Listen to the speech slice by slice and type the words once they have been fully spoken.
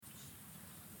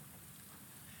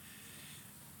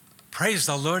Praise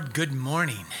the Lord. Good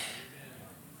morning.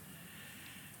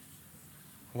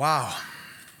 Wow.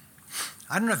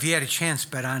 I don't know if you had a chance,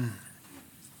 but on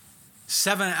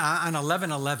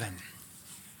 11/11,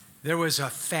 there was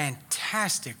a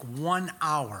fantastic 1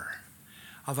 hour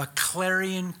of a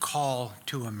clarion call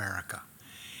to America.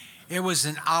 It was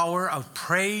an hour of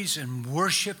praise and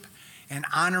worship and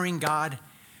honoring God.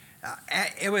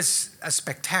 It was a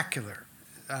spectacular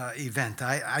event.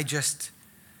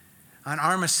 On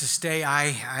Armistice Day,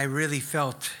 I really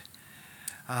felt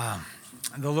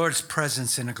the Lord's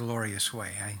presence in a glorious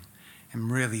way. I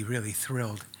am really, really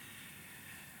thrilled.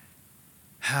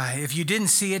 If you didn't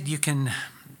see it, you can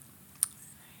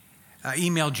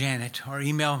email Janet or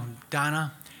email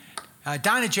Donna.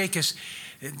 Donna Jacobs.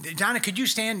 Donna, could you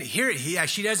stand here?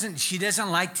 She doesn't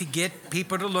like to get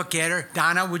people to look at her.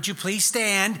 Donna, would you please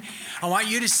stand? I want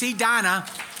you to see Donna.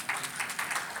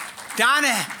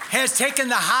 Donna has taken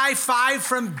the high five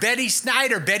from Betty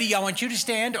Snyder. Betty, I want you to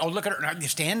stand. Oh, look at her.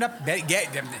 Stand up.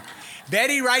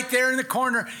 Betty right there in the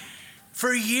corner.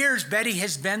 For years, Betty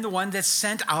has been the one that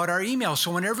sent out our email.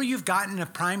 So whenever you've gotten a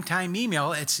primetime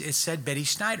email, it said Betty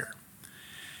Snyder.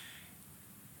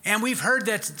 And we've heard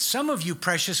that some of you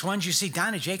precious ones, you see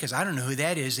Donna Jacobs, I don't know who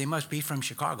that is. They must be from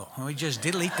Chicago. We just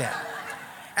delete that.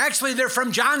 Actually, they're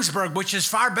from Johnsburg, which is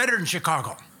far better than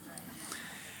Chicago.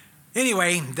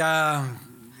 Anyway,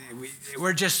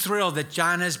 we're just thrilled that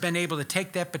John has been able to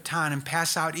take that baton and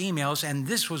pass out emails, and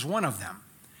this was one of them,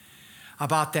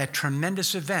 about that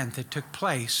tremendous event that took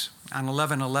place on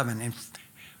 11/11. And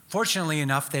fortunately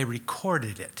enough, they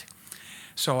recorded it.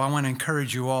 So I want to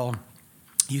encourage you all.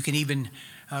 You can even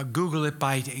Google it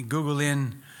by Google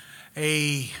in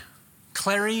a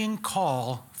clarion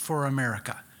call for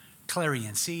America.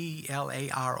 Clarion,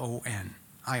 C-L-A-R-O-N,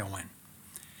 I-O-N.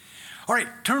 All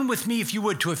right, turn with me, if you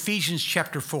would, to Ephesians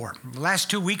chapter 4. The last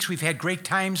 2 weeks, we've had great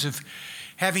times of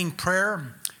having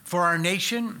prayer for our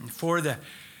nation, for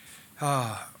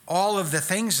all of the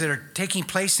things that are taking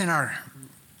place in our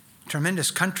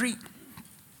tremendous country.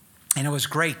 And it was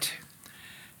great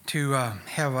to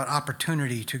have an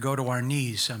opportunity to go to our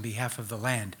knees on behalf of the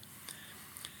land.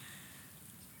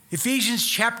 Ephesians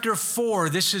chapter 4,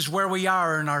 this is where we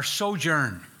are in our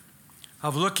sojourn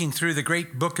of looking through the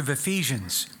great book of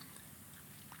Ephesians.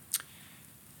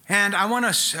 And I want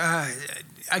us,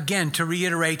 again, to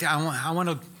reiterate, I want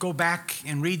to go back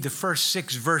and read the first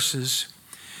 6 verses.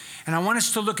 And I want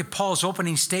us to look at Paul's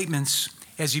opening statements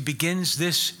as he begins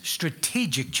this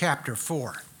strategic chapter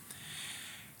 4.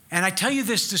 And I tell you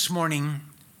this morning,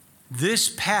 this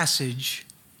passage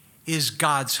is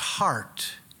God's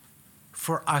heart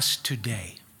for us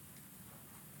today.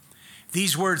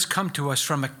 These words come to us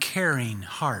from a caring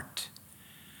heart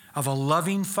of a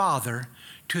loving Father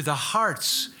to the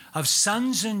hearts of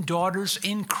sons and daughters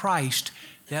in Christ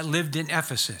that lived in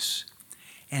Ephesus.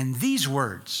 And these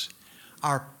words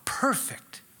are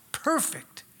perfect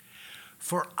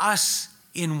for us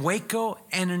in Waco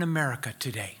and in America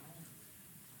today.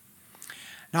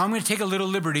 Now I'm going to take a little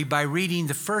liberty by reading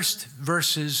the first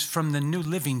verses from the New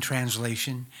Living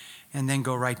Translation and then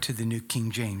go right to the New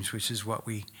King James, which is what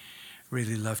we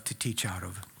really love to teach out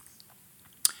of.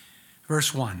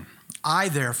 Verse 1, I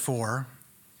therefore,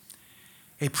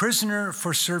 a prisoner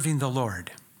for serving the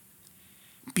Lord,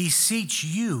 beseech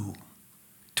you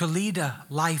to lead a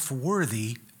life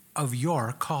worthy of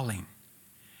your calling,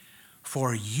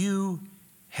 for you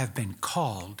have been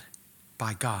called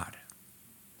by God.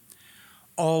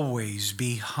 Always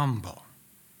be humble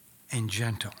and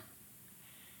gentle.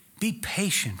 Be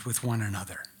patient with one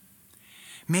another,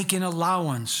 making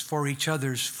allowance for each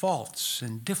other's faults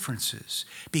and differences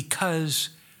because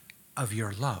of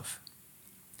your love.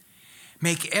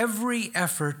 Make every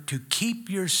effort to keep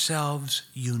yourselves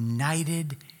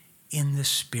united in the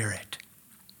Spirit,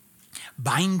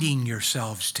 binding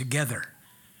yourselves together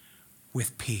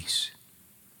with peace.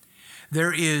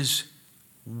 There is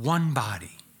one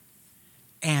body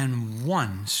and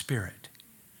one Spirit,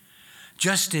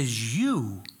 just as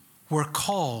you were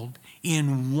called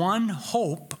in one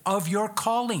hope of your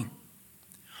calling,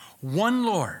 one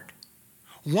Lord,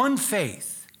 one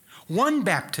faith, one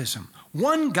baptism,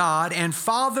 one God and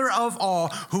Father of all,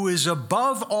 who is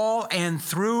above all and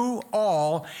through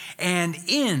all and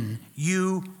in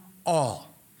you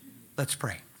all. Let's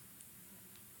pray.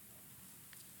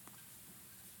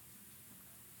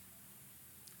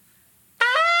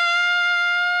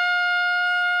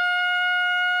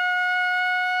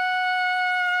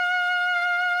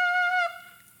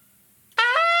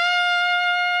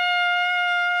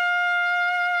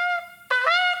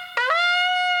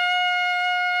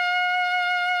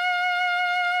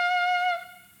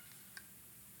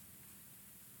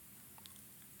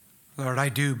 Lord, I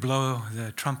do blow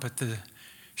the trumpet, the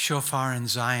shofar in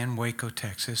Zion, Waco,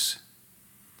 Texas.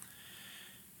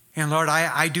 And Lord,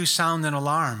 I do sound an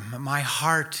alarm. My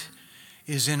heart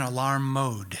is in alarm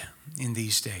mode in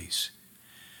these days.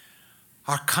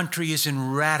 Our country is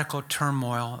in radical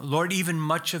turmoil. Lord, even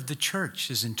much of the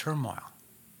church is in turmoil.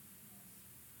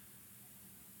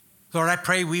 Lord, I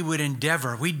pray we would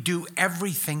endeavor, we'd do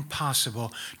everything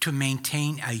possible to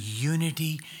maintain a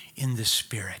unity in the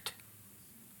Spirit.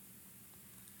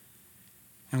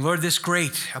 And Lord, this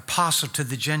great apostle to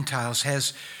the Gentiles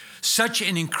has such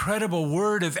an incredible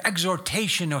word of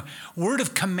exhortation, a word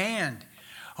of command,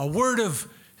 a word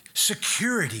of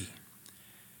security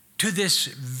to this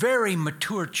very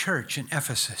mature church in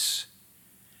Ephesus.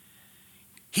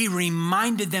 He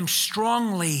reminded them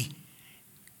strongly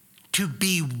to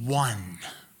be one.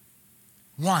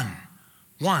 One.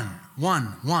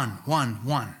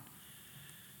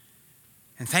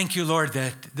 And thank you, Lord,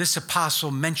 that this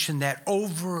apostle mentioned that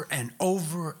over and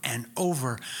over and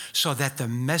over so that the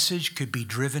message could be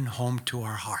driven home to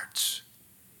our hearts.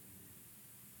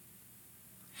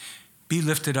 Be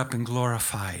lifted up and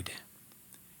glorified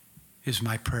is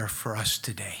my prayer for us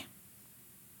today.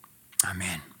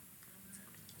 Amen.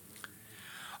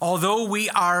 Although we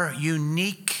are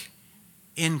unique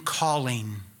in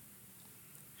calling,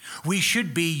 we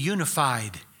should be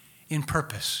unified in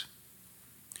purpose.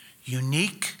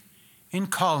 Unique in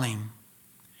calling,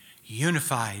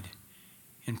 unified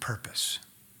in purpose.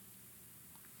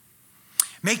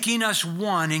 Making us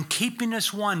one and keeping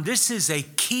us one, this is a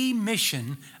key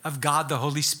mission of God the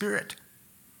Holy Spirit.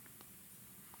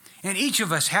 And each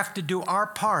of us have to do our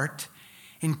part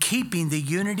in keeping the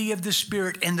unity of the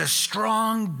Spirit and the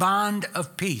strong bond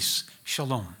of peace.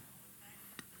 Shalom.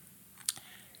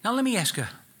 Now let me ask a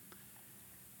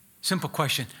simple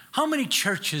question. How many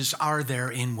churches are there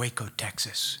in Waco,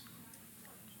 Texas?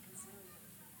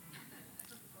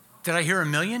 Did I hear a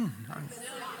million?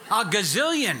 A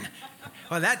gazillion.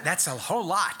 Well, that's a whole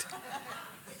lot.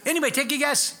 Anybody, take a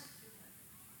guess.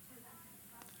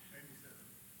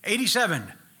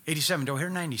 87. 87. Do I hear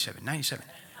 97? 97.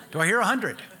 Do I hear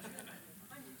 100?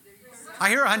 I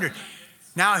hear 100.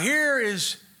 Now here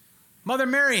is Mother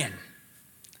Marion.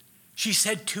 She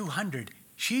said 200.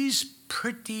 She's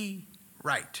pretty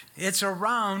right. It's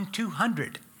around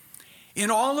 200 in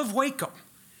all of Waco.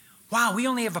 Wow, we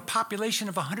only have a population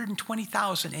of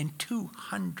 120,000 and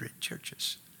 200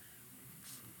 churches.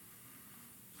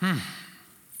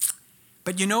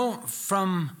 But you know,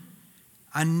 from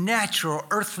a natural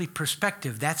earthly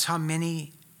perspective, that's how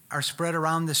many are spread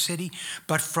around the city.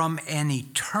 But from an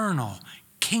eternal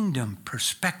kingdom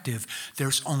perspective,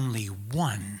 there's only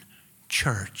one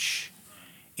church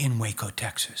in Waco,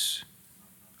 Texas.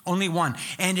 Only one.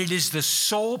 And it is the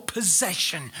sole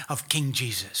possession of King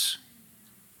Jesus.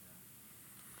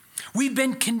 We've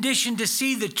been conditioned to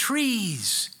see the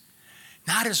trees,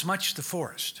 not as much the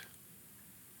forest.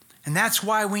 And that's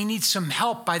why we need some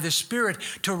help by the Spirit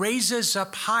to raise us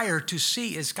up higher to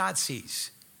see as God sees.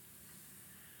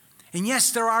 And yes,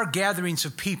 there are gatherings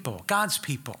of people, God's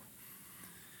people,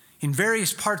 in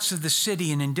various parts of the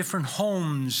city and in different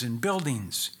homes and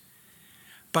buildings.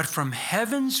 But from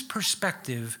heaven's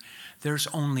perspective, there's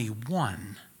only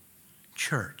one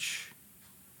church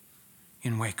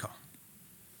in Waco.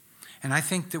 And I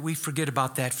think that we forget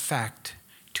about that fact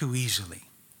too easily.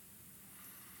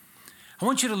 I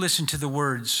want you to listen to the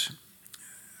words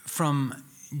from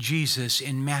Jesus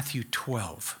in Matthew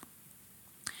 12.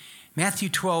 Matthew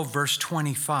 12, verse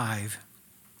 25.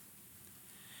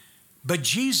 But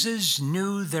Jesus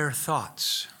knew their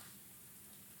thoughts.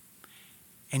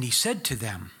 And he said to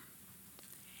them,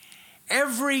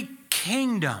 every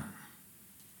kingdom.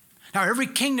 Now, every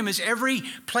kingdom is every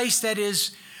place that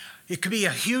is, it could be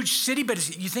a huge city,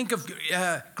 but you think of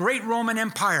great Roman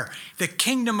Empire, the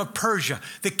kingdom of Persia,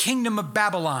 the kingdom of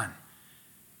Babylon.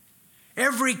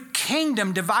 Every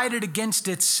kingdom divided against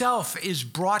itself is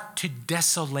brought to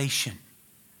desolation.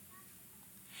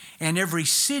 And every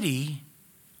city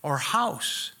or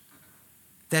house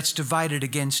that's divided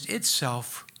against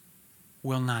itself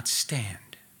will not stand.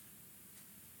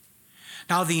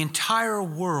 Now, the entire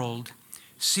world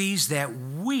sees that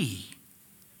we,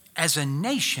 as a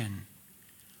nation,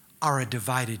 are a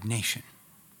divided nation.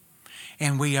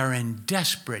 And we are in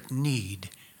desperate need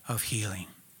of healing.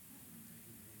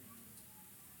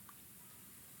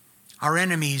 Our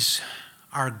enemies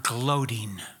are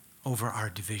gloating over our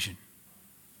division.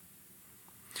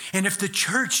 And if the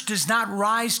church does not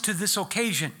rise to this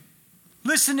occasion,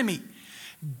 listen to me,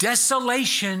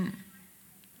 desolation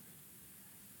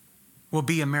will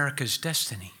be America's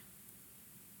destiny.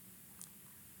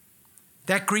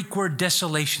 That Greek word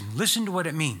desolation, listen to what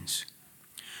it means.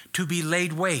 To be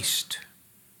laid waste,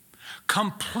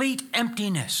 complete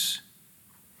emptiness,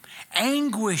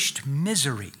 anguished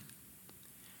misery,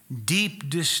 deep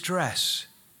distress,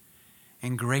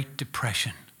 and great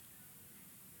depression.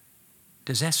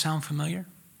 Does that sound familiar?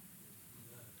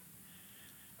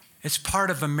 It's part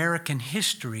of American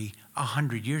history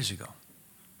 100 years ago.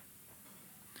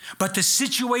 But the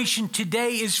situation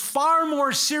today is far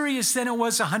more serious than it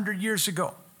was 100 years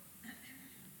ago.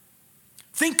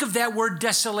 Think of that word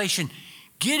desolation.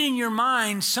 Get in your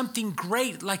mind something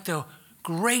great like the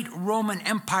great Roman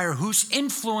Empire whose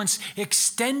influence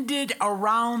extended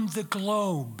around the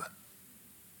globe.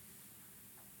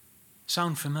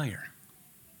 Sound familiar?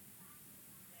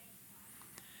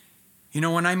 You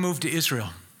know, when I moved to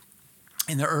Israel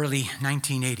in the early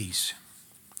 1980s,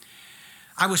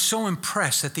 I was so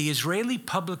impressed that the Israeli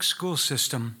public school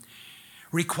system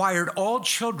required all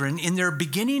children in their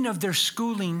beginning of their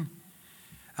schooling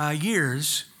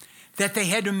years that they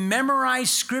had to memorize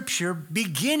scripture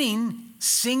beginning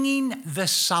singing the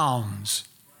Psalms.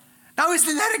 Now,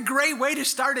 isn't that a great way to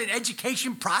start an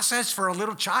education process for a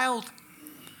little child?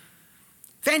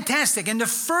 Fantastic. And the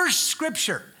first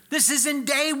scripture, this is in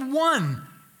day 1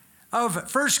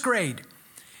 of first grade.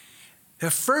 The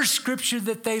first scripture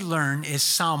that they learn is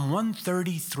Psalm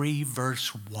 133,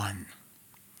 verse 1.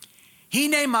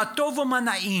 Hine matovu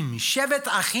manaim, shevet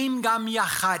achim gam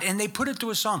yachad. And they put it to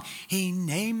a song.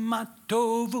 Hine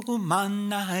matovu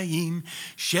manaim,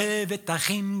 shevet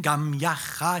achim gam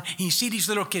yachad. And you see these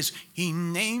little kids.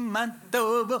 Hine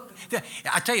matovu.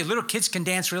 I tell you, little kids can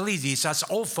dance real easy. It's us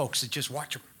old folks that just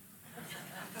watch them.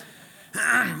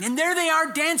 And there they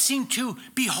are dancing to,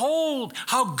 behold,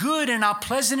 how good and how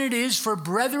pleasant it is for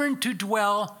brethren to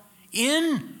dwell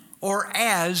in or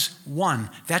as one.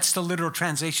 That's the literal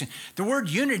translation. The word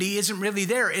unity isn't really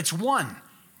there. It's one.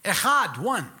 Echad,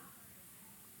 one.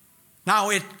 Now,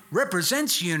 it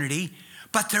represents unity,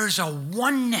 but there's a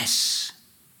oneness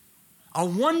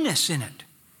in it.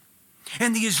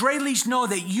 And the Israelis know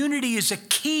that unity is a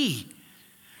key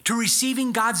to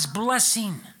receiving God's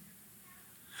blessing.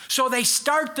 So they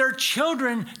start their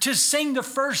children to sing the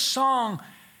first song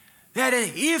that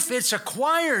if it's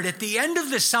acquired at the end of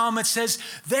the psalm, it says,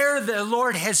 there the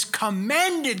Lord has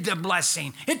commanded the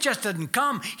blessing. It just doesn't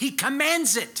come. He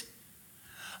commands it.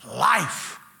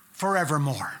 Life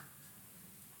forevermore.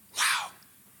 Wow.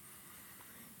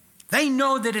 They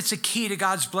know that it's a key to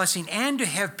God's blessing and to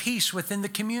have peace within the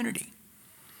community.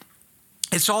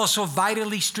 It's also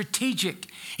vitally strategic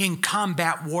in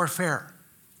combat warfare.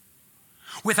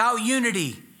 Without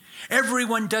unity,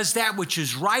 everyone does that which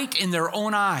is right in their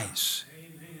own eyes.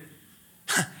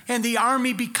 Amen. And the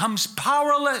army becomes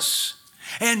powerless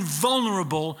and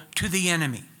vulnerable to the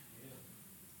enemy.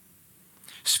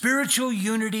 Spiritual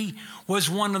unity was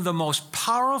one of the most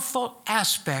powerful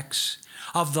aspects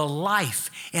of the life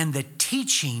and the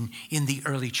teaching in the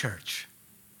early church.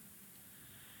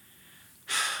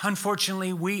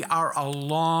 Unfortunately, we are a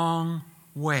long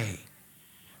way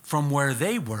from where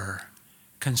they were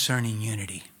concerning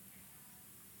unity.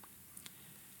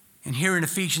 And here in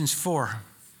Ephesians 4,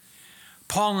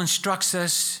 Paul instructs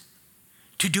us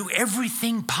to do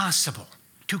everything possible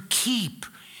to keep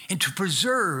and to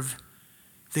preserve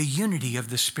the unity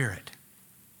of the Spirit.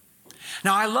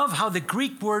 Now, I love how the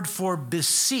Greek word for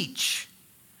beseech,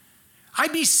 I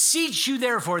beseech you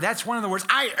therefore, that's one of the words.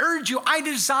 I urge you, I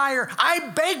desire, I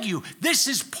beg you. This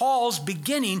is Paul's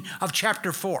beginning of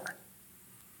chapter 4.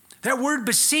 That word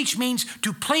beseech means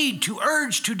to plead, to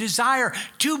urge, to desire,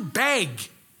 to beg.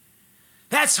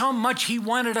 That's how much he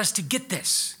wanted us to get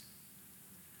this.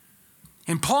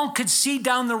 And Paul could see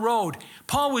down the road.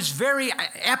 Paul was very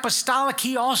apostolic.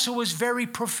 He also was very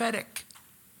prophetic.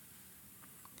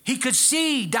 He could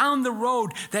see down the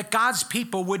road that God's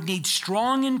people would need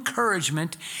strong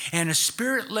encouragement and a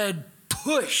Spirit-led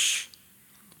push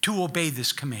to obey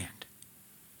this command.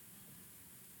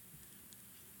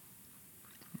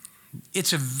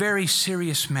 It's a very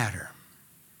serious matter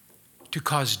to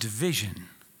cause division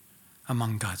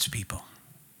among God's people.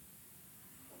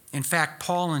 In fact,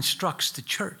 Paul instructs the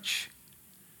church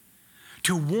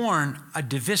to warn a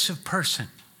divisive person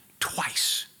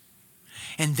twice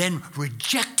and then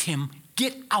reject him,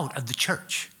 get out of the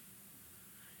church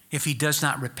if he does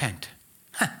not repent.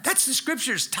 That's the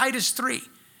scriptures, Titus 3,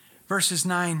 verses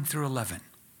 9 through 11.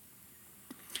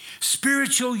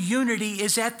 Spiritual unity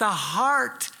is at the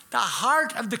heart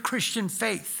of the Christian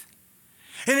faith.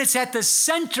 And it's at the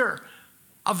center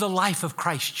of the life of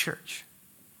Christ's church.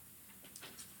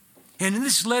 And in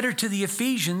this letter to the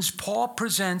Ephesians, Paul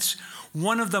presents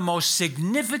one of the most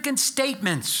significant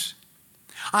statements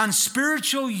on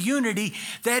spiritual unity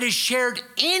that is shared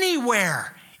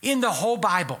anywhere in the whole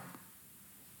Bible.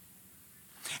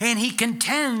 And he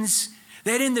contends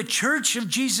that in the church of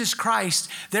Jesus Christ,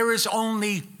 there is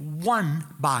only one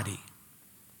body,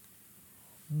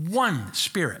 one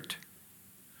Spirit,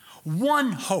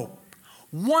 one hope,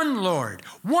 one Lord,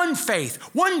 one faith,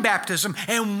 one baptism,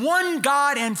 and one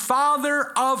God and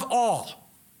Father of all.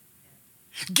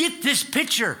 Get this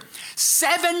picture.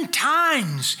 7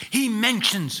 times he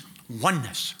mentions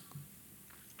oneness.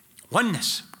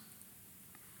 Oneness.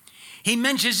 He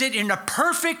mentions it in a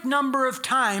perfect number of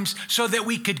times so that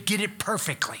we could get it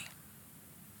perfectly.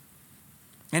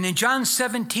 And in John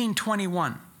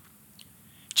 17:21,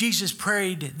 Jesus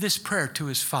prayed this prayer to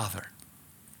his Father.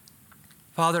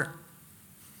 Father,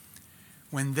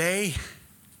 when they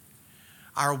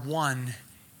are one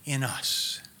in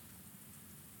us,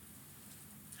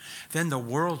 then the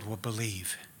world will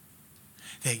believe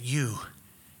that you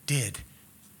did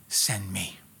send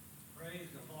me. Praise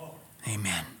the Lord.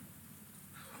 Amen.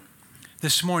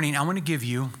 This morning, I want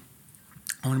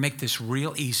to make this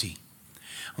real easy.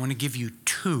 I want to give you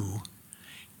 2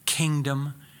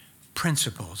 kingdom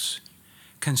principles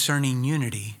concerning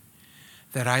unity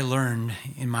that I learned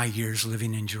in my years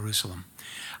living in Jerusalem.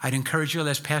 I'd encourage you,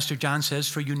 as Pastor John says,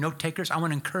 for you note takers, I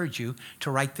want to encourage you to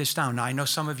write this down. Now, I know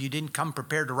some of you didn't come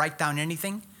prepared to write down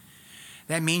anything.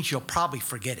 That means you'll probably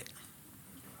forget it.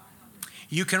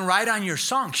 You can write on your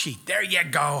song sheet. There you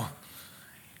go.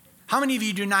 How many of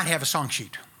you do not have a song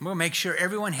sheet? We'll make sure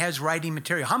everyone has writing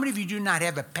material. How many of you do not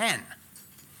have a pen?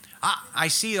 I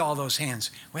see all those hands.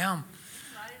 Well,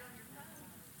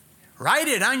 write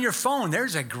it on your phone. There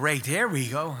we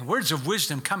go. Words of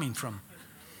wisdom coming from.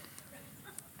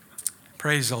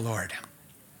 Praise the Lord.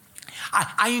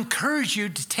 I encourage you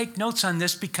to take notes on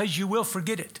this because you will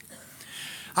forget it.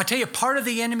 I'll tell you, part of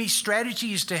the enemy's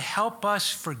strategy is to help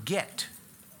us forget.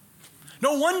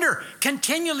 No wonder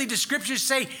continually the scriptures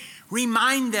say,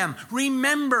 remind them,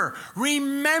 remember.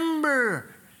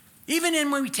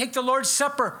 Even when we take the Lord's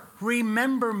Supper,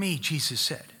 remember me, Jesus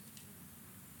said.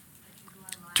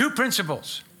 2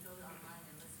 principles.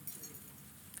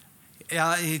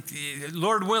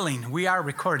 Lord willing, we are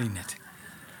recording it.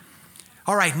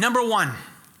 All right, number 1.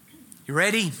 You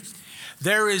ready?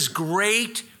 There is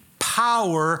great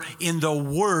power in the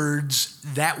words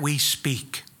that we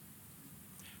speak.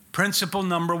 Principle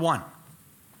number 1.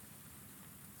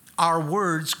 Our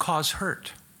words cause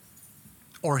hurt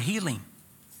or healing,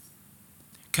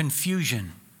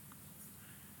 confusion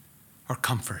or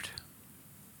comfort.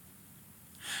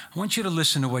 I want you to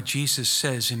listen to what Jesus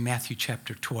says in Matthew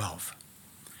chapter 12.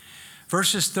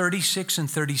 Verses 36 and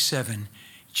 37,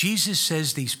 Jesus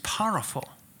says these powerful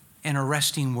and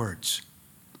arresting words.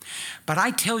 But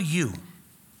I tell you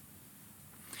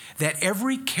that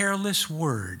every careless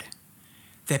word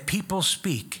that people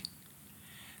speak,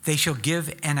 they shall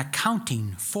give an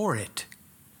accounting for it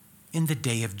in the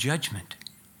day of judgment.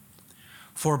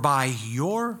 For by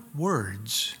your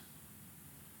words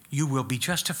you will be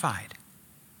justified,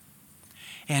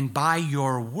 and by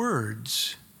your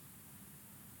words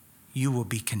you will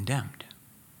be condemned.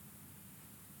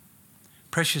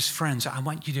 Precious friends, I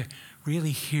want you to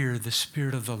really hear the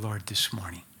Spirit of the Lord this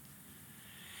morning.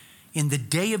 In the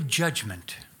day of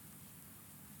judgment,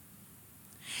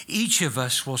 each of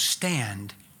us will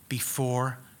stand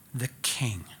before the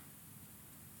King.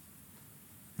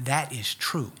 That is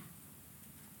true.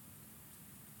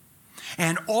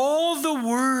 And all the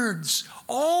words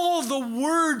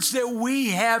that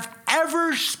we have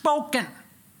ever spoken,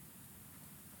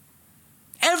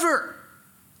 ever,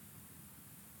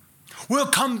 will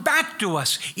come back to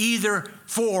us either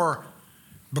for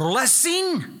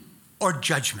blessing or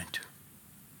judgment.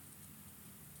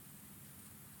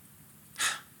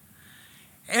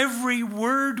 Every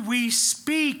word we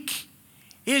speak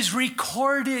is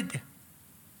recorded.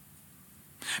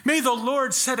 May the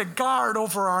Lord set a guard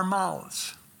over our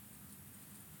mouths.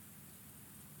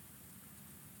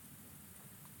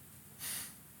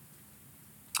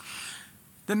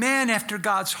 The man after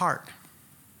God's heart,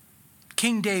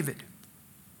 King David,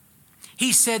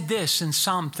 he said this in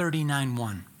Psalm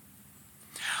 39:1.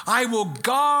 I will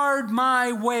guard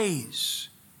my ways,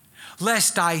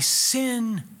 lest I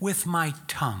sin with my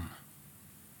tongue.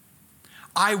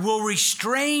 I will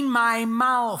restrain my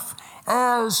mouth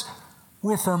as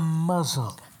with a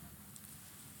muzzle.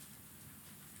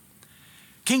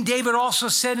 King David also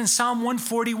said in Psalm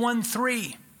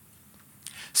 141:3,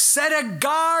 set a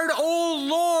guard, O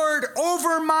Lord,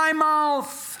 over my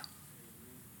mouth.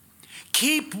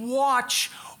 Keep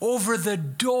watch over the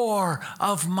door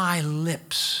of my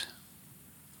lips.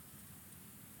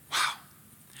 Wow.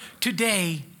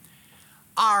 today,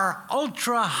 our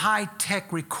ultra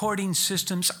high-tech recording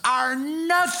systems are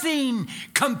nothing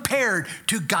compared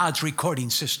to God's recording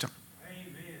system.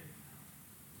 Amen.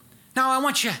 Now I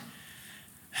want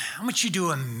you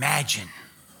to imagine.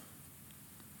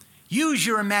 Use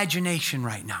your imagination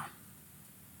right now.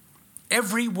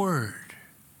 Every word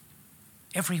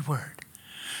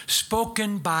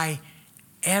spoken by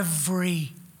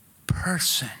every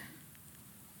person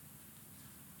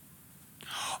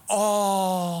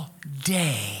all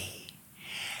day,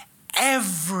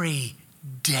 every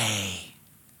day,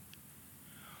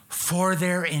 for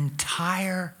their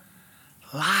entire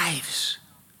lives.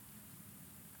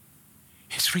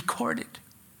 It's recorded.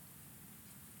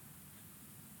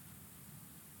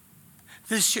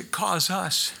 This should cause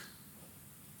us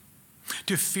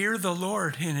to fear the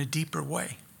Lord in a deeper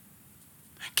way.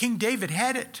 King David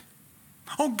had it.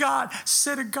 Oh God,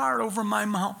 set a guard over my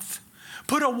mouth.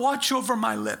 Put a watch over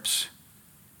my lips.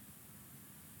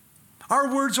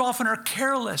 Our words often are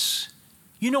careless.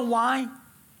 You know why?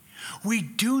 We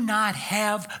do not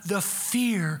have the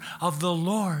fear of the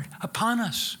Lord upon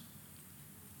us.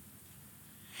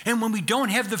 And when we don't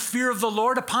have the fear of the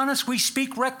Lord upon us, we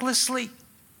speak recklessly.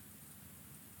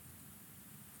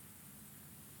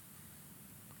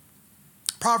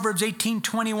 Proverbs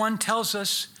 18:21 tells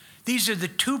us these are the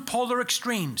two polar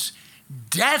extremes.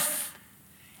 Death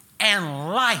and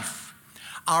life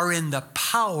are in the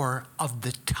power of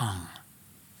the tongue.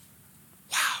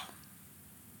 Wow.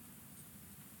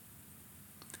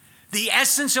 The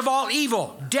essence of all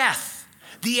evil, death.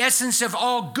 The essence of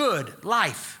all good,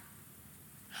 life.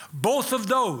 Both of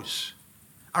those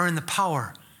are in the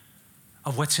power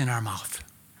of what's in our mouth.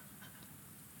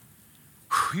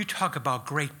 Whew, you talk about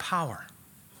great power.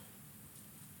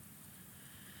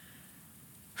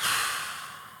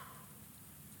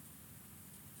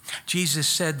 Jesus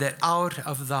said that out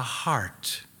of the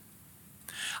heart,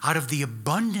 out of the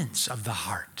abundance of the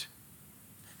heart,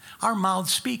 our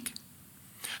mouths speak.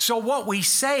 So what we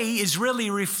say is really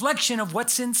a reflection of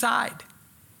what's inside.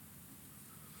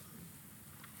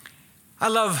 I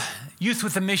love Youth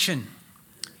with a Mission,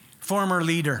 former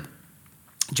leader,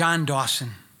 John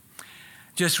Dawson.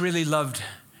 Just really loved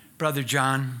Brother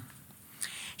John.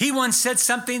 He once said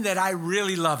something that I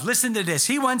really love. Listen to this.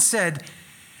 He once said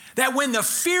that when the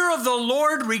fear of the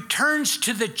Lord returns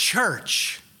to the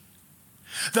church,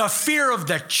 the fear of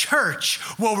the church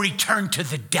will return to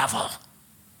the devil.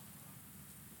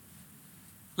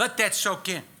 Let that soak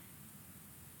in.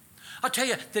 I'll tell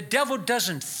you, the devil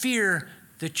doesn't fear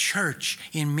the church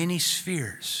in many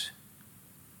spheres,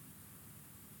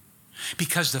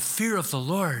 because the fear of the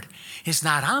Lord is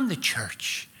not on the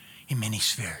church in many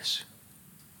spheres.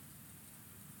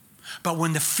 But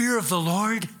when the fear of the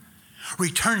Lord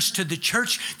returns to the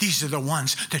church, these are the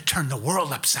ones that turn the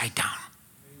world upside down.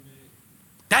 Amen.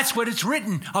 That's what it's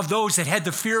written of those that had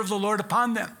the fear of the Lord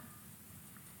upon them.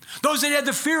 Those that had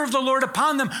the fear of the Lord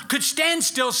upon them could stand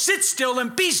still, sit still,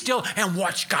 and be still and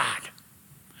watch God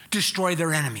destroy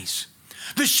their enemies.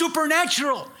 The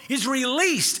supernatural is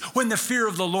released when the fear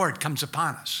of the Lord comes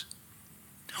upon us.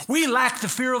 We lack the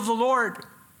fear of the Lord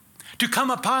to come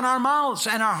upon our mouths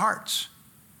and our hearts.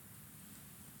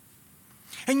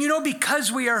 And you know,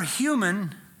 because we are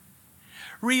human,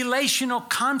 relational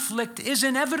conflict is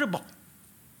inevitable.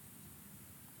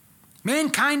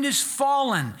 Mankind is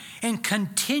fallen and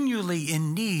continually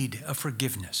in need of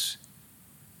forgiveness.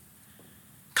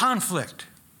 Conflict,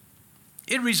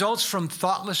 it results from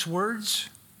thoughtless words,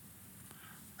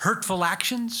 hurtful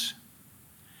actions,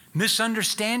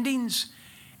 misunderstandings,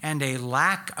 and a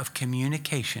lack of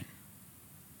communication.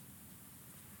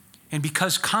 And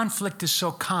because conflict is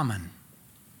so common,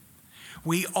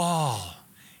 we all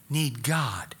need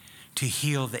God to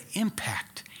heal the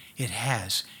impact it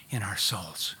has in our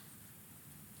souls.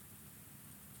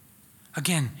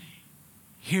 Again,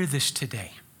 hear this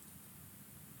today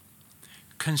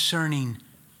concerning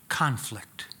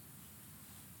conflict.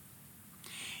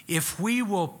 If we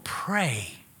will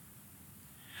pray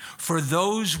for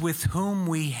those with whom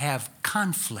we have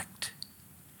conflict,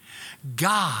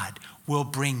 God will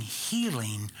bring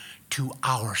healing to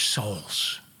our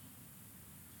souls.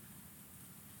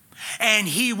 And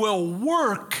He will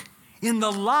work in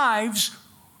the lives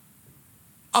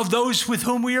of those with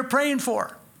whom we are praying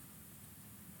for.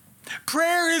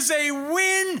 Prayer is a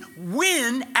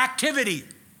win-win activity.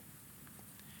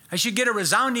 I should get a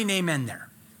resounding amen there.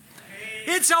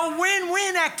 It's a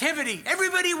win-win activity.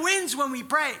 Everybody wins when we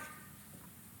pray.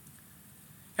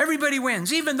 Everybody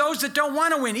wins. Even those that don't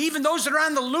want to win, even those that are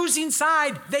on the losing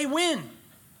side, they win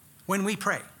when we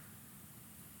pray.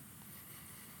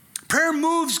 Prayer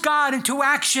moves God into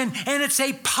action, and it's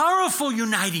a powerful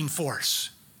uniting force.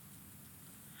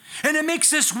 And it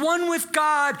makes us one with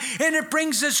God, and it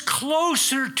brings us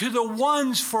closer to the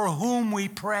ones for whom we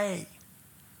pray.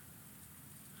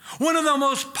 One of the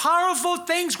most powerful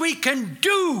things we can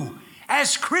do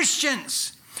as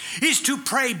Christians is to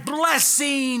pray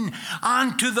blessing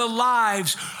onto the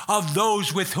lives of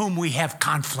those with whom we have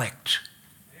conflict.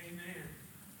 Amen.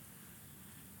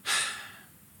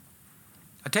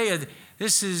 I tell you,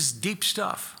 this is deep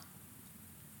stuff.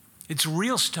 It's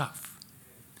real stuff.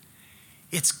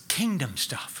 It's kingdom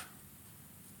stuff.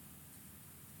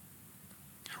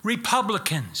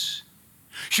 Republicans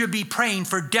should be praying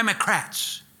for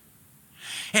Democrats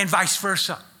and vice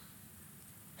versa.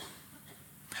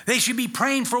 They should be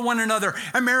praying for one another.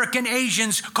 American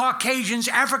Asians, Caucasians,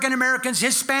 African Americans,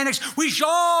 Hispanics. We should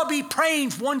all be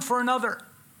praying one for another.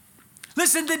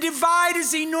 Listen, the divide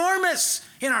is enormous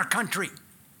in our country.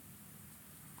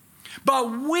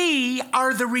 But we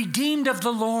are the redeemed of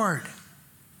the Lord.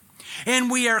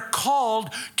 And we are called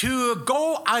to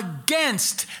go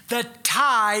against the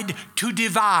tide to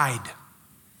divide.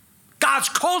 God's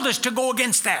called us to go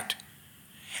against that.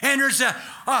 And there's a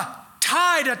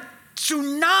tide, a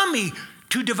tsunami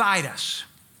to divide us.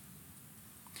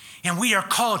 And we are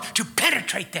called to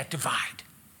penetrate that divide,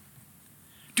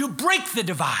 to break the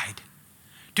divide,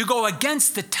 to go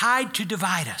against the tide to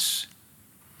divide us.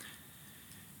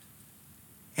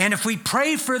 And if we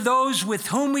pray for those with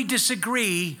whom we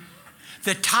disagree,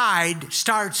 the tide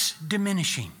starts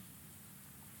diminishing.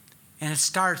 And it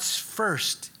starts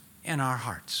first in our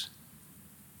hearts.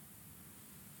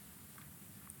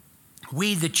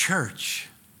 We, the church,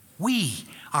 we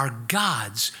are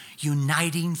God's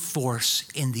uniting force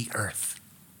in the earth.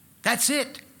 That's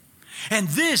it. And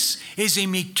this is a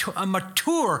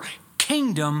mature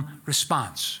kingdom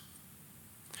response.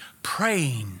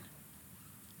 Praying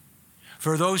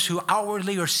for those who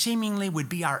outwardly or seemingly would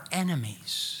be our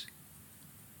enemies.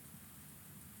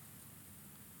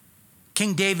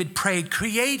 King David prayed,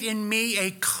 "Create in me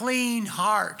a clean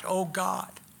heart, O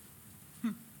God."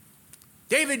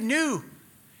 David knew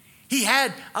he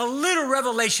had a little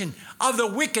revelation of the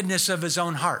wickedness of his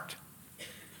own heart.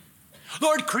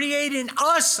 Lord, create in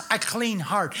us a clean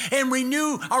heart and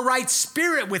renew a right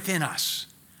spirit within us.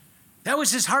 That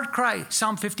was his heart cry,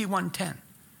 Psalm 51:10.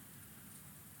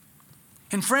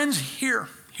 And friends, hear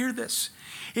this.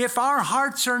 If our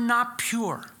hearts are not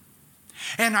pure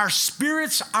and our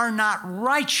spirits are not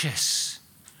righteous,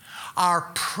 our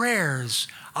prayers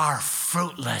are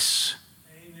fruitless.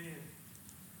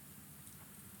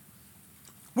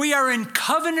 We are in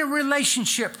covenant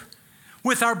relationship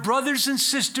with our brothers and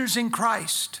sisters in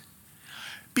Christ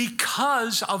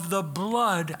because of the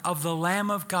blood of the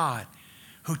Lamb of God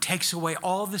who takes away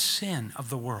all the sin of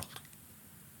the world.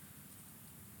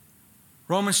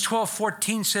 Romans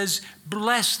 12:14 says,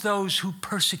 "Bless those who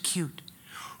persecute,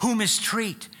 who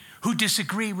mistreat, who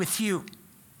disagree with you.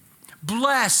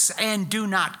 Bless and do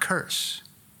not curse."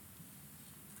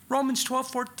 Romans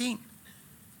 12:14.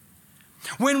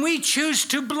 When we choose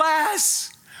to bless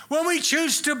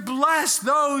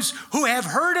those who have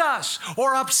hurt us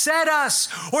or upset us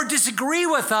or disagree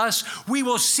with us, we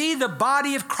will see the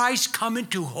body of Christ come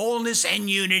into wholeness and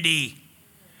unity.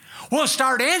 We'll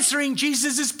start answering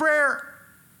Jesus' prayer.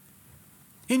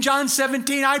 In John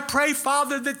 17, I pray,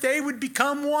 Father, that they would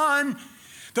become one.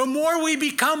 The more we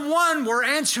become one, we're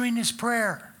answering his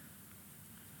prayer.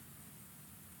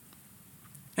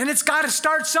 And it's got to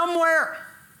start somewhere.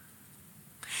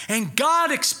 And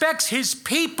God expects his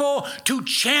people to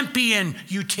champion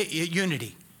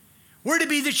unity. We're to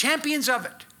be the champions of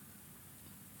it.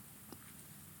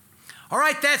 All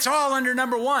right, that's all under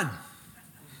number one.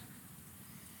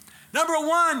 Number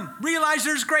one, realize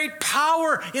there's great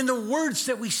power in the words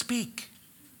that we speak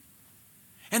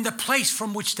and the place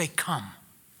from which they come.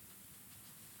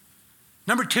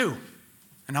 Number two,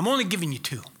 and I'm only giving you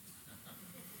two.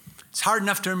 It's hard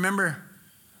enough to remember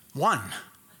one.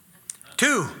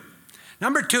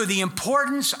 Number two, the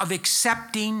importance of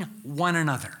accepting one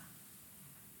another.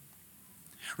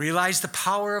 Realize the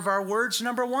power of our words,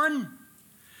 number one.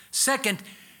 Second,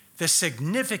 the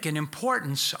significant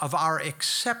importance of our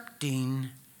accepting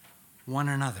one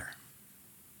another.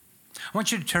 I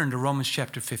want you to turn to Romans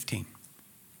chapter 15.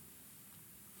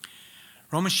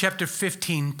 Romans chapter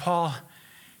 15, Paul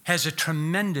has a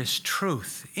tremendous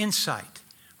truth, insight,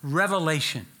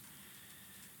 revelation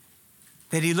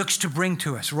that he looks to bring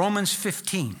to us. Romans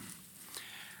 15.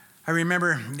 I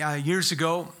remember years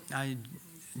ago,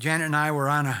 Janet and I were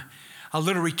on a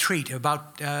little retreat,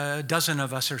 about a dozen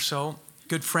of us or so,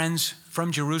 good friends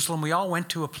from Jerusalem. We all went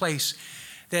to a place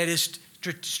that is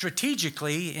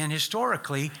strategically and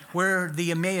historically where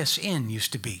the Emmaus Inn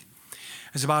used to be.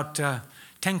 It's about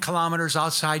 10 kilometers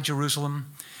outside Jerusalem.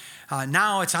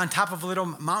 Now it's on top of a little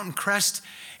mountain crest,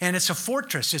 and it's a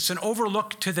fortress. It's an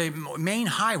overlook to the main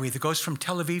highway that goes from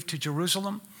Tel Aviv to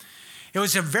Jerusalem. It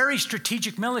was a very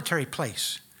strategic military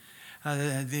place.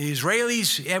 The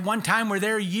Israelis at one time were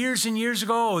there years and years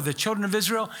ago, the children of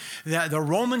Israel. The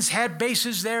Romans had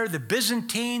bases there, the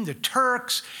Byzantine, the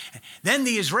Turks, then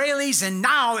the Israelis, and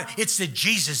now it's the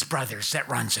Jesus brothers that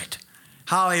runs it.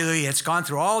 Hallelujah. It's gone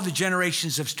through all the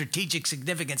generations of strategic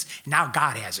significance. Now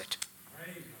God has it.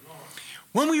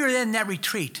 When we were in that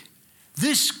retreat,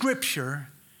 this scripture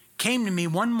came to me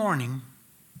one morning,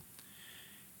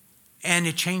 and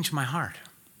it changed my heart.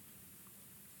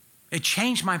 It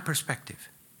changed my perspective.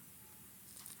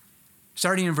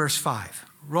 Starting in verse 5,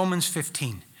 Romans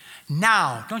 15.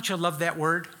 Now, don't you love that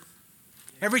word?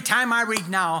 Every time I read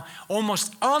now,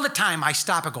 almost all the time I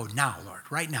stop and go, now, Lord,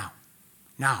 right now.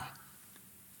 Now.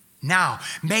 Now,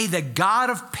 may the God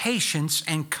of patience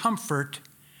and comfort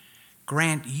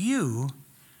grant you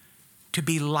to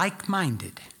be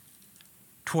like-minded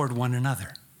toward one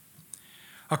another,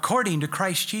 according to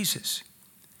Christ Jesus,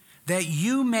 that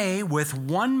you may with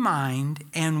one mind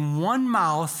and one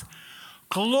mouth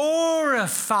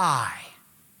glorify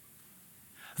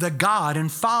the God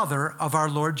and Father of our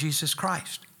Lord Jesus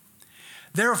Christ.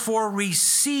 Therefore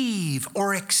receive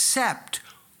or accept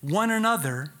one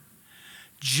another,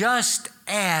 just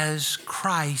as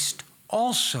Christ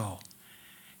also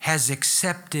has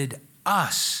accepted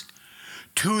us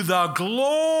to the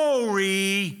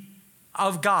glory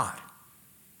of God.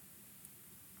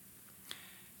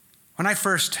 When I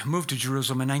first moved to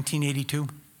Jerusalem in 1982,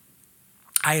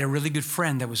 I had a really good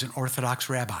friend that was an Orthodox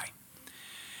rabbi.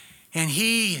 And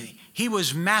he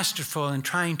was masterful in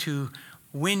trying to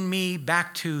win me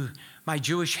back to my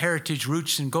Jewish heritage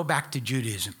roots and go back to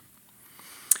Judaism.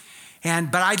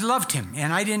 But I loved him,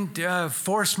 and I didn't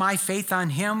force my faith on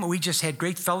him. We just had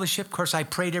great fellowship. Of course, I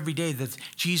prayed every day that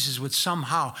Jesus would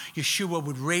somehow, Yeshua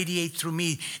would radiate through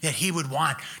me, that he would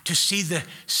want to see the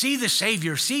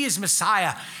Savior, see his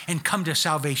Messiah, and come to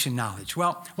salvation knowledge.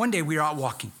 Well, one day we were out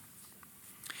walking.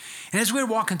 And as we were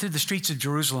walking through the streets of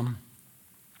Jerusalem,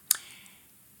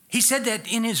 he said that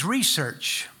in his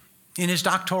research, in his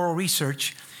doctoral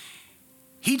research,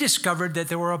 he discovered that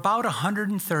there were about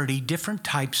 130 different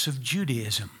types of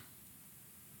Judaism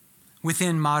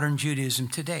within modern Judaism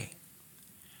today.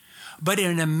 But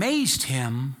it amazed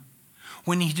him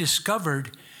when he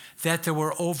discovered that there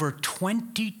were over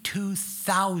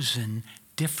 22,000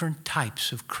 different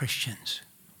types of Christians.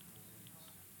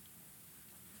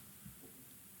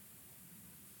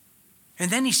 And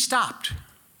then he stopped.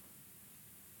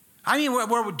 I mean,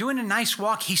 we're doing a nice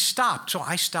walk. He stopped. So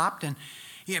I stopped, and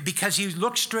because he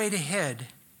looked straight ahead.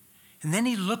 And then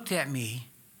he looked at me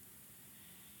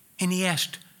and he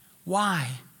asked,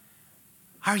 "Why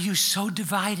are you so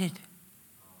divided?"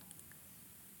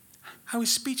 I was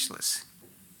speechless.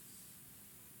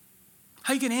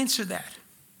 How are you going to answer that?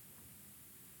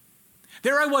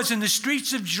 There I was in the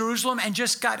streets of Jerusalem and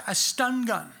just got a stun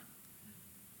gun.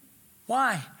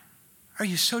 Why are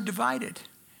you so divided?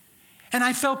 And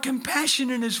I felt compassion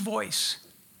in his voice.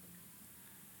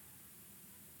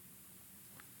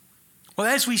 Well,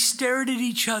 as we stared at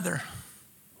each other,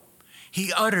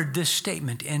 he uttered this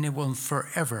statement, and it will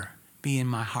forever be in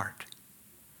my heart.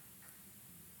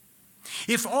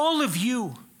 If all of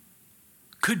you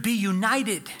could be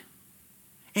united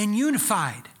and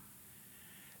unified,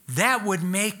 that would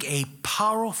make a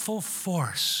powerful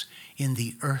force in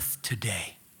the earth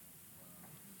today.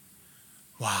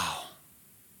 Wow.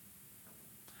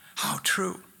 How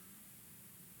true.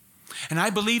 And I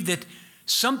believe that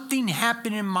something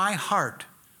happened in my heart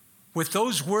with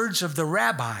those words of the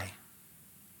rabbi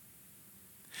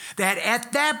that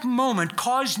at that moment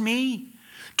caused me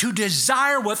to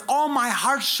desire with all my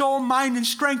heart, soul, mind, and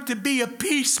strength to be a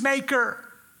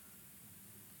peacemaker.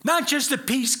 Not just a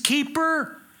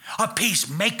peacekeeper, a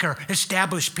peacemaker,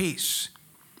 establish peace.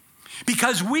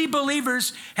 Because we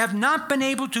believers have not been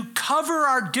able to cover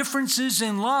our differences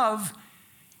in love.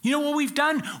 You know what we've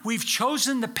done? We've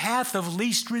chosen the path of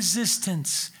least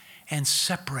resistance and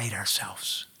separate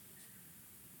ourselves.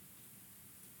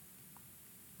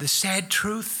 The sad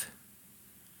truth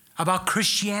about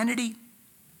Christianity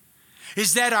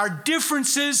is that our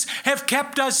differences have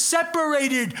kept us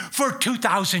separated for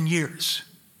 2,000 years.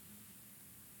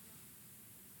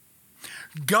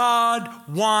 God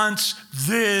wants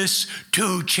this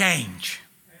to change.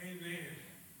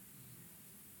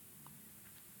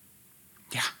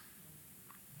 Yeah.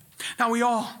 Now, we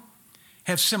all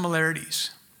have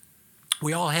similarities.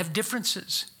 We all have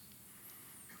differences.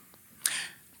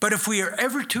 But if we are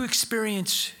ever to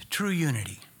experience true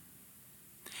unity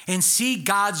and see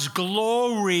God's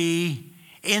glory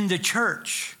in the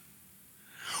church,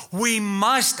 we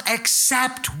must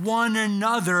accept one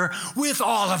another with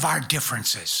all of our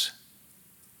differences.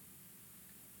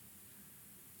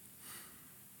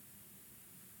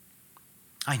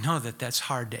 I know that that's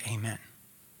hard to amen,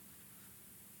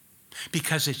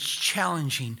 because it's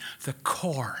challenging the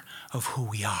core of who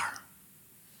we are.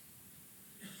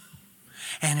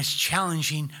 And it's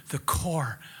challenging the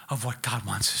core of what God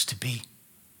wants us to be.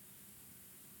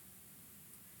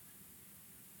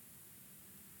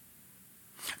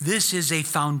 This is a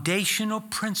foundational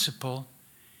principle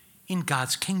in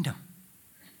God's kingdom.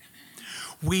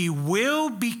 We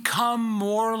will become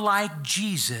more like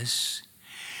Jesus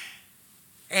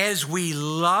as we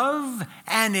love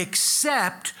and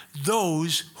accept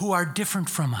those who are different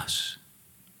from us.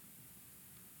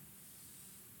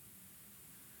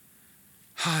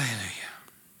 Hallelujah.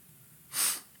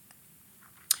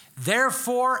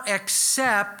 Therefore,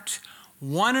 accept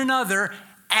one another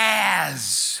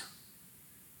as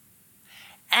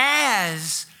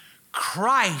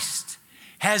Christ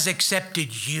has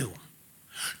accepted you,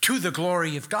 to the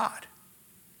glory of God.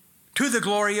 To the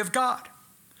glory of God.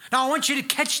 Now, I want you to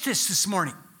catch this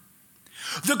morning.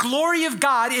 The glory of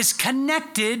God is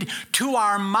connected to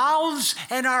our mouths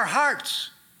and our hearts.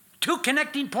 Two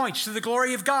connecting points to the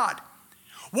glory of God.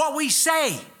 What we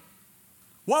say,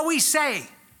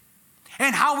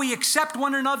 and how we accept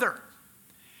one another.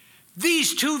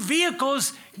 These two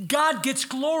vehicles, God gets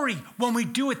glory when we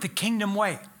do it the kingdom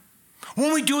way.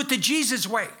 When we do it the Jesus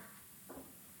way,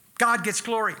 God gets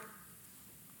glory.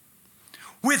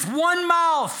 With one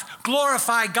mouth,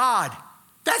 glorify God.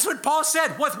 That's what Paul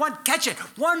said. With one, catch it.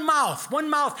 One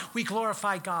mouth, we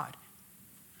glorify God.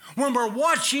 When we're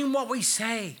watching what we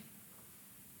say,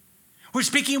 we're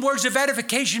speaking words of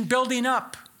edification, building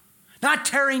up, not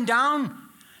tearing down,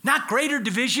 not greater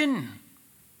division.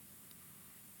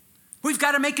 We've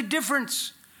got to make a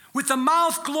difference. With the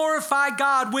mouth, glorify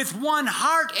God. With one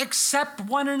heart, accept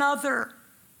one another.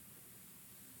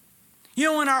 You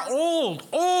know, in our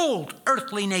old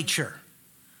earthly nature,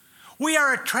 we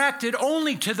are attracted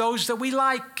only to those that we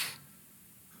like.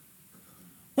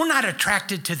 We're not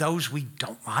attracted to those we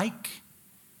don't like.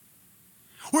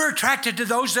 We're attracted to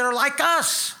those that are like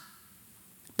us,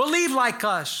 believe like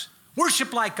us,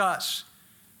 worship like us.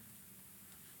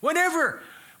 Whatever,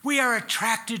 we are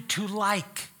attracted to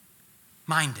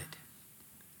like-minded.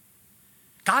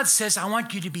 God says, I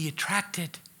want you to be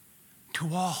attracted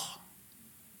to all.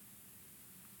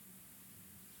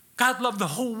 God loved the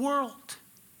whole world.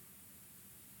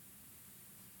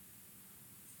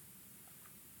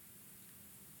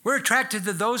 We're attracted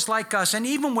to those like us, and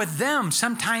even with them,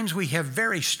 sometimes we have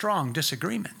very strong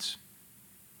disagreements.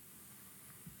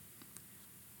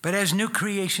 But as new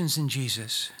creations in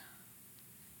Jesus,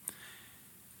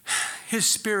 His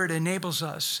Spirit enables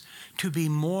us to be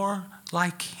more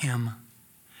like Him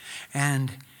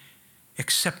and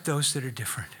accept those that are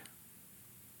different.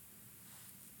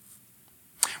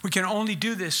 We can only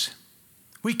do this.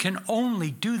 We can only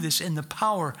do this in the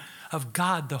power of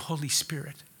God, the Holy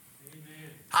Spirit.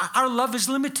 Amen. Our love is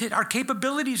limited. Our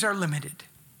capabilities are limited.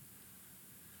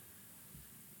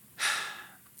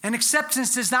 And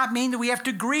acceptance does not mean that we have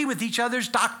to agree with each other's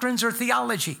doctrines or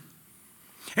theology.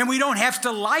 And we don't have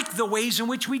to like the ways in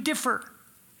which we differ.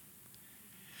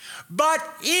 But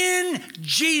in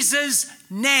Jesus'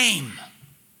 name,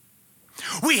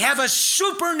 we have a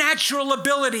supernatural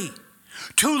ability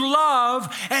to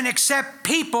love and accept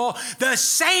people the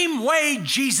same way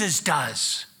Jesus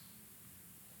does.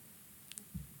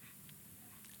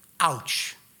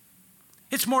 Ouch.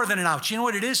 It's more than an ouch. You know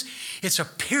what it is? It's a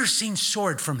piercing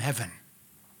sword from heaven.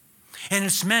 And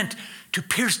it's meant to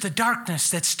pierce the darkness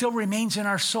that still remains in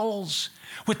our souls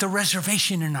with the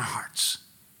reservation in our hearts.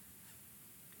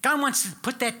 God wants to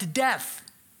put that to death.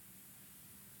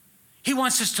 He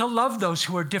wants us to love those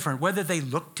who are different, whether they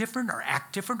look different or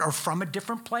act different or from a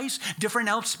different place, different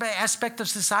aspect of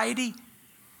society.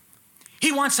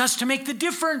 He wants us to make the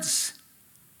difference.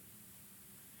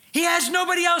 He has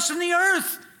nobody else on the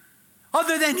earth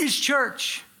other than His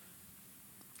church.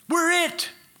 We're it.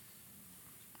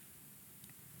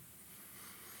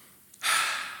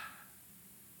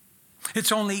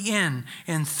 It's only in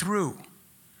and through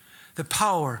the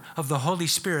power of the Holy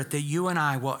Spirit that you and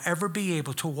I will ever be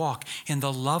able to walk in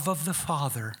the love of the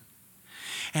Father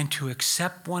and to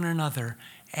accept one another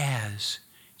as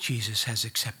Jesus has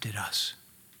accepted us.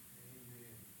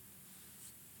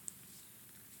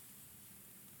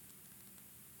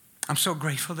 I'm so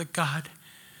grateful that God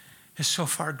is so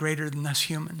far greater than us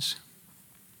humans.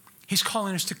 He's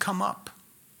calling us to come up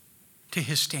to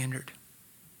his standard.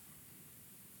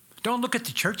 Don't look at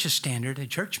the church's standard. The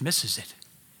church misses it.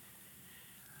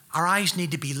 Our eyes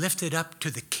need to be lifted up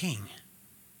to the King.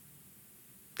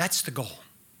 That's the goal.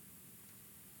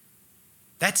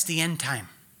 That's the end time.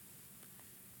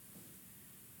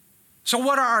 So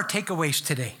what are our takeaways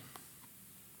today?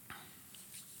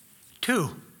 2.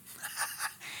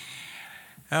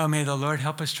 Oh, may the Lord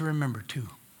help us to remember 2.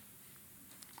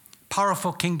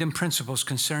 Powerful kingdom principles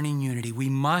concerning unity. We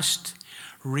must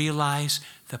realize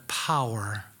the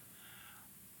power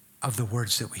of the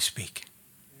words that we speak.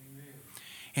 Amen.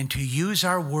 And to use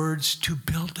our words to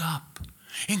build up,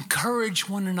 encourage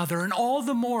one another, and all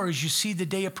the more as you see the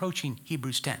day approaching,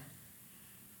 Hebrews 10.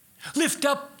 Lift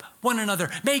up one another.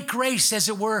 May grace, as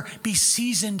it were, be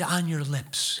seasoned on your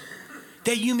lips,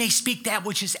 that you may speak that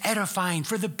which is edifying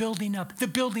for the building up,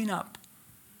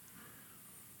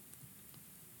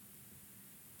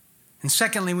 And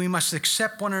secondly, we must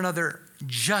accept one another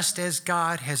just as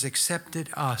God has accepted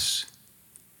us,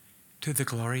 to the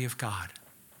glory of God.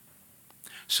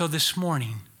 So this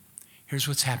morning, here's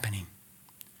what's happening.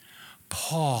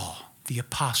 Paul, the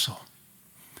apostle,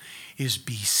 is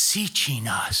beseeching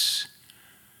us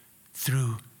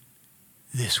through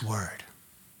this word.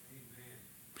 Amen.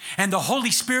 And the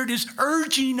Holy Spirit is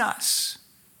urging us.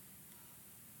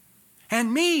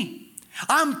 And me,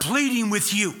 I'm pleading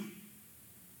with you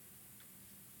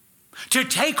to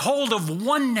take hold of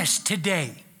oneness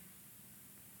today.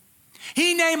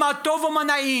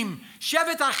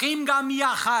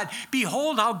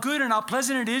 Behold how good and how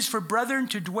pleasant it is for brethren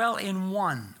to dwell in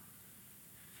one.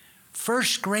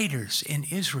 First graders in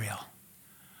Israel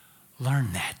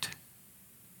learn that.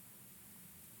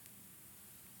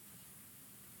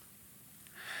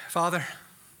 Father,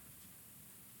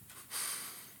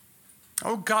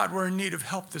 oh God, we're in need of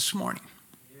help this morning.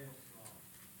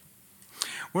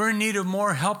 We're in need of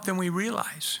more help than we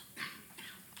realize.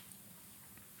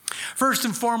 First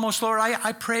and foremost, Lord,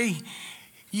 I pray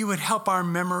you would help our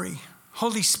memory.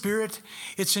 Holy Spirit,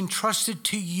 it's entrusted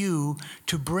to you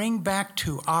to bring back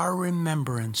to our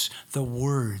remembrance the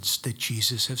words that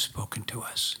Jesus has spoken to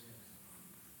us.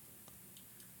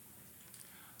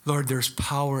 Lord, there's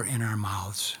power in our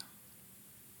mouths.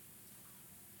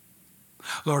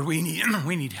 Lord, we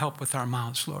need help with our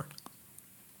mouths, Lord.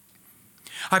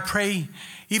 I pray,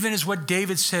 even as what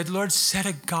David said, Lord, set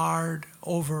a guard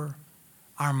over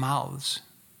our mouths.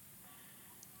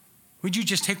 Would you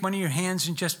just take one of your hands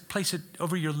and just place it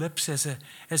over your lips as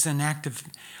an act of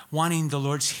wanting the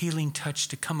Lord's healing touch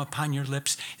to come upon your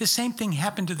lips? The same thing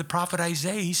happened to the prophet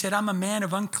Isaiah. He said, I'm a man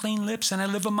of unclean lips, and I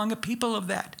live among a people of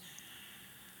that.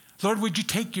 Lord, would you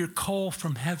take your coal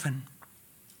from heaven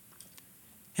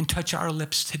and touch our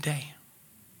lips today?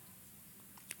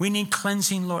 We need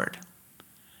cleansing, Lord.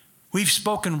 We've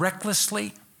spoken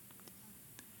recklessly.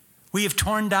 We have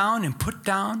torn down and put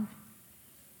down.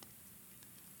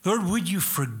 Lord, would you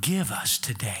forgive us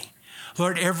today?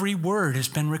 Lord, every word has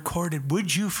been recorded.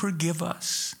 Would you forgive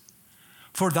us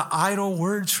for the idle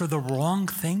words, for the wrong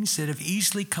things that have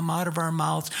easily come out of our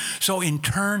mouths? So in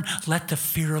turn, let the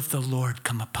fear of the Lord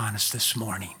come upon us this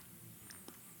morning.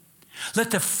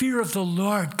 Let the fear of the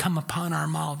Lord come upon our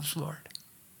mouths, Lord.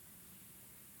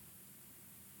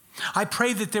 I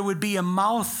pray that there would be a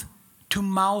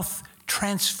mouth-to-mouth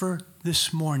transfer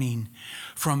this morning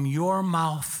from your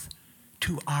mouth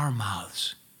to our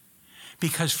mouths,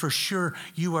 because for sure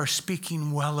you are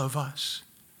speaking well of us.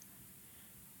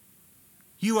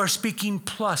 You are speaking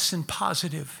plus and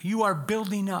positive. You are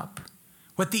building up.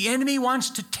 What the enemy wants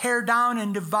to tear down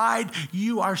and divide,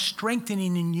 you are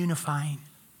strengthening and unifying.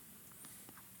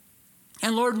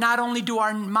 And Lord, not only do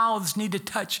our mouths need to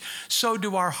touch, so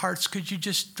do our hearts. Could you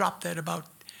just drop that about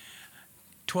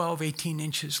 12, 18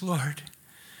 inches, Lord?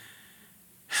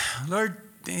 Lord,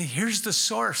 here's the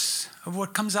source of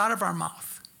what comes out of our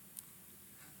mouth.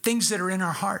 Things that are in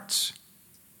our hearts.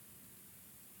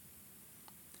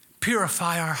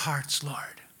 Purify our hearts,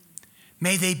 Lord.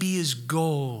 May they be as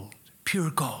gold,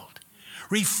 pure gold.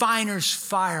 Refiner's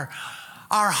fire.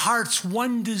 Our heart's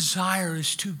one desire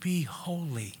is to be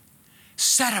holy,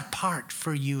 set apart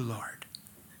for you, Lord.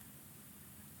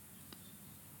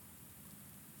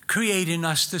 Create in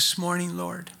us this morning,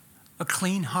 Lord, a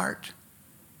clean heart.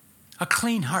 A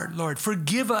clean heart, Lord.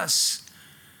 Forgive us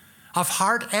of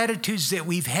heart attitudes that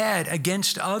we've had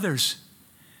against others.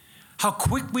 How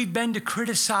quick we've been to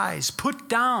criticize, put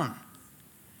down,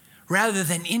 rather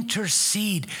than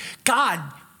intercede. God,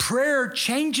 prayer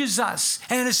changes us,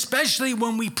 and especially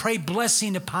when we pray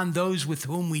blessing upon those with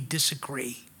whom we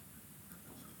disagree.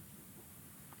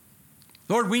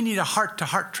 Lord, we need a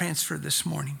heart-to-heart transfer this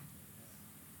morning.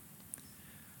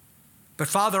 But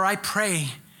Father, I pray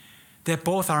that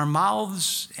both our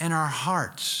mouths and our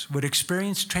hearts would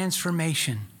experience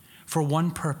transformation for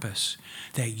one purpose,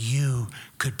 that you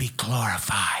could be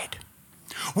glorified.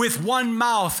 With one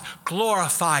mouth,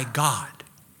 glorify God.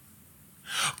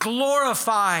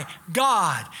 Glorify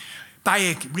God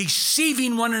by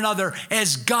receiving one another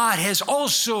as God has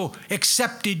also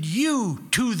accepted you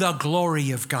to the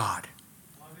glory of God.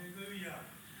 Hallelujah.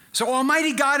 So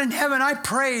Almighty God in heaven, I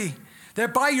pray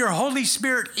that by your Holy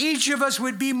Spirit, each of us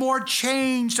would be more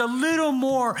changed, a little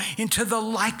more into the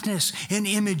likeness and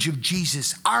image of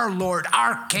Jesus, our Lord,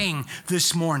 our King,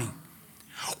 this morning.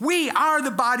 We are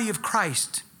the body of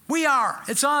Christ. We are.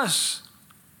 It's us.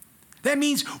 That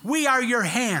means we are your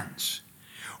hands.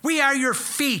 We are your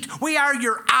feet. We are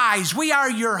your eyes. We are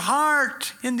your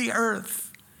heart in the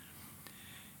earth.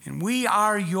 And we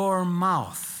are your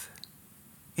mouth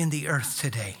in the earth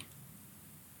today.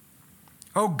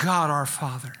 Oh God, our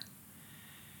Father,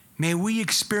 may we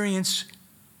experience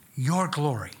your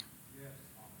glory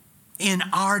in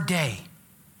our day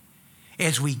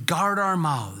as we guard our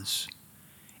mouths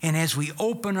and as we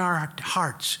open our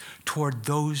hearts toward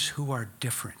those who are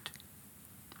different.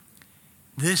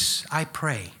 This I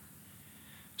pray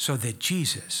so that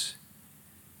Jesus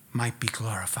might be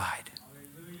glorified.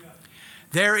 Hallelujah.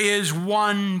 There is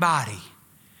one body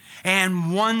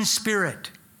and one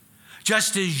Spirit,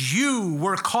 just as you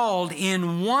were called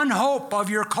in one hope of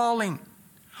your calling.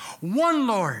 One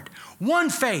Lord, one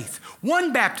faith,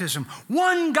 one baptism,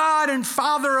 one God and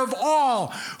Father of all,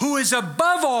 who is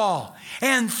above all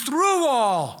and through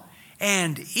all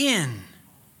and in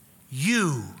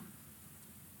you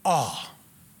all.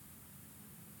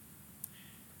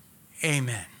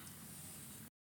 Amen.